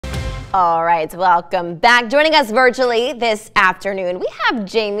All right, welcome back. Joining us virtually this afternoon, we have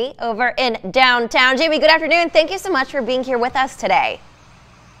Jamie over in downtown. Jamie, good afternoon. Thank you so much for being here with us today.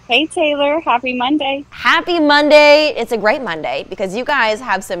 Hey Taylor, happy Monday. Happy Monday. It's a great Monday because you guys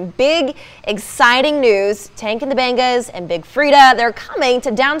have some big, exciting news. Tank and the Bangas and Big Freedia, they're coming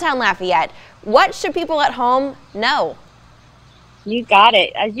to downtown Lafayette. What should people at home know? You got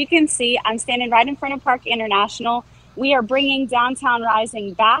it. As you can see, I'm standing right in front of Park International. We are bringing Downtown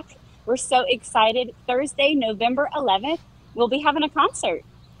Rising back. We're so excited. Thursday, November 11th, we'll be having a concert.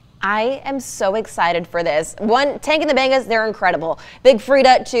 I am so excited for this. One, Tank and the Bangas, they're incredible. Big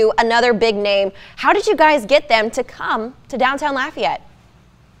Freedia to another big name. How did you guys get them to come to downtown Lafayette?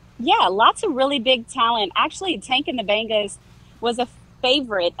 Yeah, lots of really big talent. Actually, Tank and the Bangas was a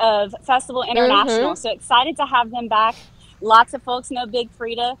favorite of Festival International. So excited to have them back. Lots of folks know Big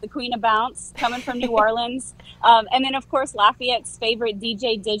Freedia, the Queen of Bounce, coming from New Orleans. And then, of course, Lafayette's favorite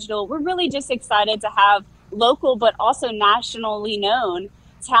DJ Digital. We're really just excited to have local but also nationally known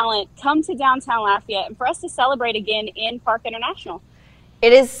talent come to downtown Lafayette and for us to celebrate again in Park International.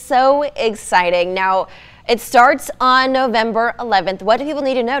 It is so exciting. Now, it starts on November 11th. What do people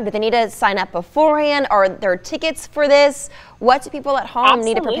need to know? Do they need to sign up beforehand? Are there tickets for this? What do people at home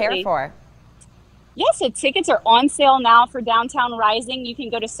need to prepare for? Yes, so tickets are on sale now for Downtown Rising. You can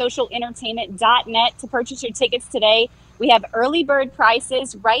go to socialentertainment.net to purchase your tickets today. We have early bird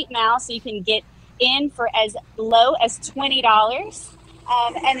prices right now, so you can get in for as low as $20.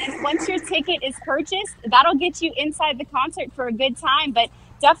 And then once your ticket is purchased, that'll get you inside the concert for a good time. But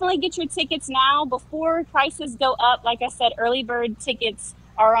definitely get your tickets now before prices go up. Like I said, early bird tickets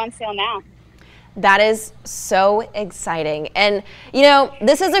are on sale now. That is so exciting. And, you know,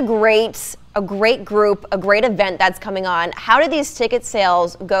 this is a great group, a great event that's coming on. How do these ticket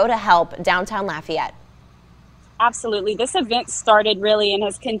sales go to help downtown Lafayette? Absolutely. This event started really and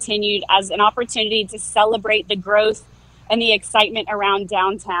has continued as an opportunity to celebrate the growth and the excitement around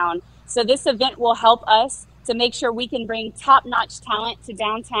downtown. So this event will help us to make sure we can bring top-notch talent to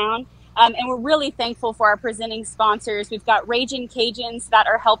downtown. And we're really thankful for our presenting sponsors. We've got Ragin' Cajuns that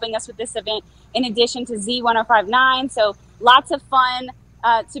are helping us with this event, in addition to Z1059. So lots of fun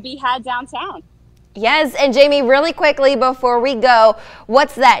to be had downtown. Yes, and Jamie, really quickly before we go,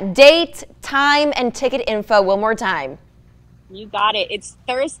 what's that date, time, and ticket info one more time? You got it. It's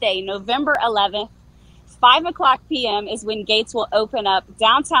Thursday, November 11th. 5:00 p.m. is when gates will open up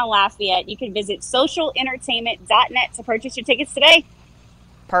downtown Lafayette. You can visit socialentertainment.net to purchase your tickets today.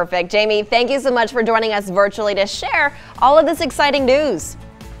 Perfect. Jamie, thank you so much for joining us virtually to share all of this exciting news.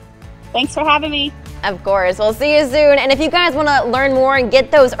 Thanks for having me. Of course. We'll see you soon. And if you guys want to learn more and get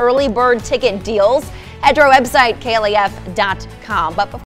those early bird ticket deals, head to our website, klaf.com. But